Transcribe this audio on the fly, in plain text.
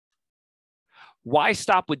Why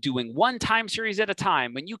stop with doing one time series at a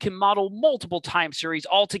time when you can model multiple time series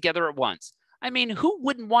all together at once? I mean, who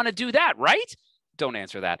wouldn't want to do that, right? Don't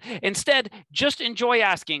answer that. Instead, just enjoy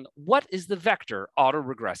asking, what is the vector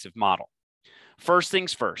autoregressive model? First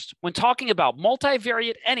things first, when talking about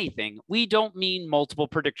multivariate anything, we don't mean multiple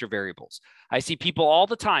predictor variables. I see people all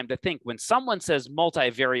the time that think when someone says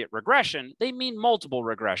multivariate regression, they mean multiple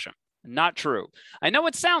regression. Not true. I know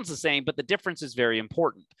it sounds the same, but the difference is very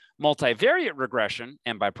important. Multivariate regression,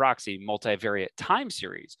 and by proxy, multivariate time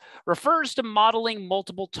series, refers to modeling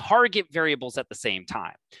multiple target variables at the same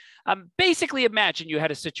time. Basically, imagine you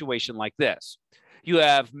had a situation like this. You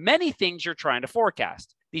have many things you're trying to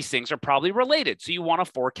forecast. These things are probably related, so you want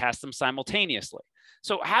to forecast them simultaneously.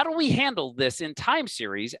 So how do we handle this in time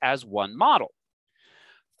series as one model?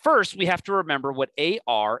 First, we have to remember what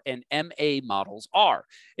AR and MA models are.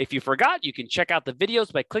 If you forgot, you can check out the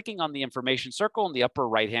videos by clicking on the information circle in the upper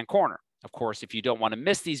right-hand corner. Of course, if you don't want to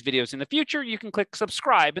miss these videos in the future, you can click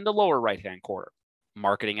subscribe in the lower right-hand corner.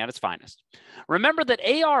 Marketing at its finest. Remember that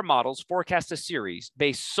AR models forecast a series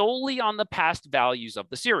based solely on the past values of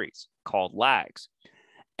the series, called lags.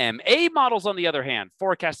 MA models, on the other hand,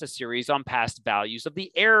 forecast a series on past values of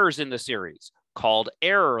the errors in the series, called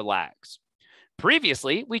error lags.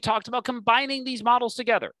 Previously, we talked about combining these models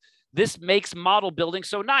together. This makes model building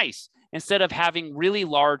so nice. Instead of having really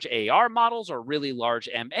large AR models or really large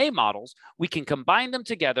MA models, we can combine them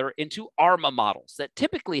together into ARMA models that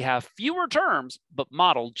typically have fewer terms, but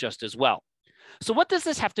model just as well. So what does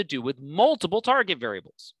this have to do with multiple target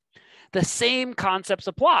variables? The same concepts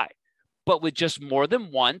apply, but with just more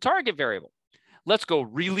than one target variable. Let's go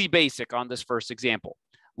really basic on this first example.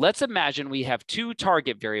 Let's imagine we have two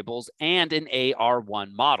target variables and an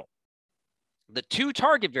AR1 model. The two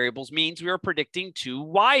target variables means we are predicting two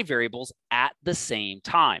Y variables at the same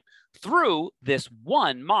time through this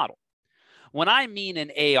one model. When I mean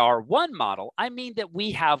an AR1 model, I mean that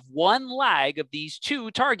we have one lag of these two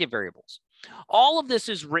target variables. All of this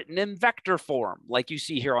is written in vector form, like you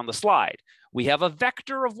see here on the slide. We have a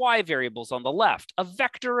vector of Y variables on the left, a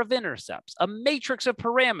vector of intercepts, a matrix of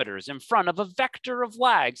parameters in front of a vector of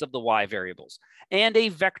lags of the Y variables, and a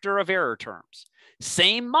vector of error terms.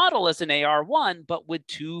 Same model as an AR1, but with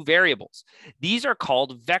two variables. These are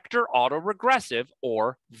called vector autoregressive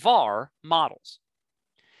or VAR models.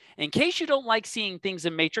 In case you don't like seeing things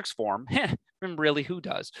in matrix form, and really who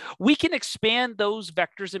does, we can expand those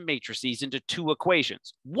vectors and matrices into two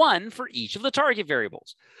equations, one for each of the target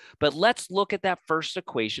variables. But let's look at that first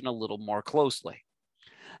equation a little more closely.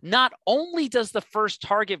 Not only does the first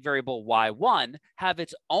target variable y1 have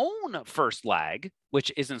its own first lag,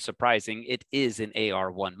 which isn't surprising, it is an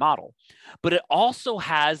AR1 model, but it also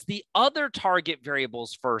has the other target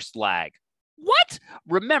variable's first lag. What?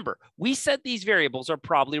 Remember, we said these variables are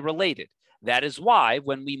probably related. That is why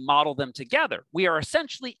when we model them together, we are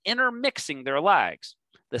essentially intermixing their lags.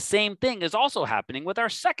 The same thing is also happening with our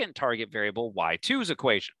second target variable y2's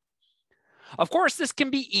equation. Of course, this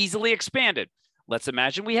can be easily expanded. Let's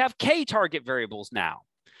imagine we have k target variables now.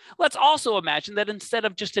 Let's also imagine that instead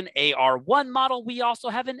of just an AR1 model, we also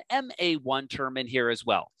have an MA1 term in here as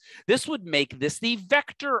well. This would make this the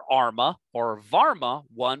vector ARMA or VARMA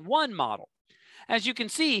 1-1 model. As you can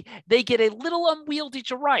see, they get a little unwieldy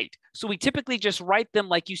to write, so we typically just write them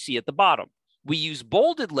like you see at the bottom. We use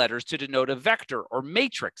bolded letters to denote a vector or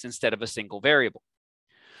matrix instead of a single variable.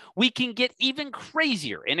 We can get even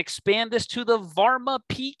crazier and expand this to the VARMA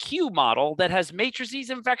PQ model that has matrices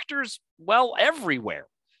and vectors, well, everywhere.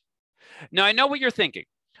 Now, I know what you're thinking.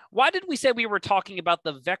 Why did we say we were talking about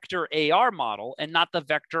the vector AR model and not the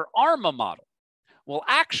vector ARMA model? Well,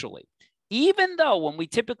 actually, even though when we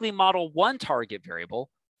typically model one target variable,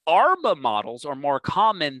 ARMA models are more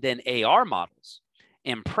common than AR models.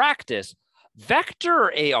 In practice, vector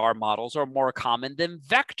AR models are more common than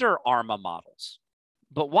vector ARMA models.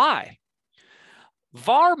 But why?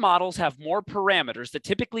 VAR models have more parameters that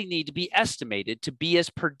typically need to be estimated to be as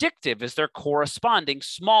predictive as their corresponding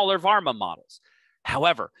smaller VARMA models.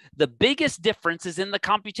 However, the biggest difference is in the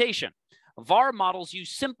computation. VAR models use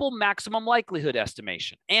simple maximum likelihood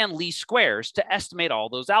estimation and least squares to estimate all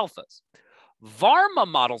those alphas. VARMA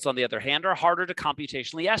models, on the other hand, are harder to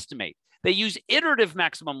computationally estimate. They use iterative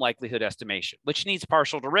maximum likelihood estimation, which needs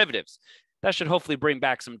partial derivatives. That should hopefully bring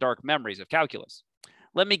back some dark memories of calculus.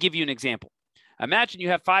 Let me give you an example. Imagine you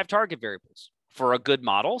have 5 target variables. For a good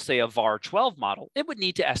model, say a VAR 12 model, it would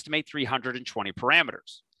need to estimate 320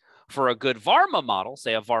 parameters. For a good VARMA model,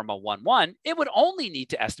 say a VARMA 1-1, it would only need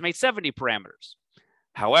to estimate 70 parameters.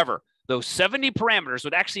 However, those 70 parameters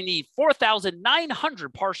would actually need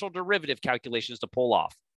 4,900 partial derivative calculations to pull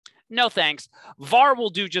off. No thanks. VAR will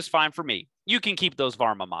do just fine for me. You can keep those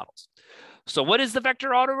VARMA models. So what is the vector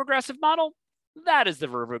autoregressive model? That is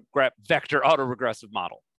the vector autoregressive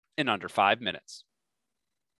model in under 5 minutes.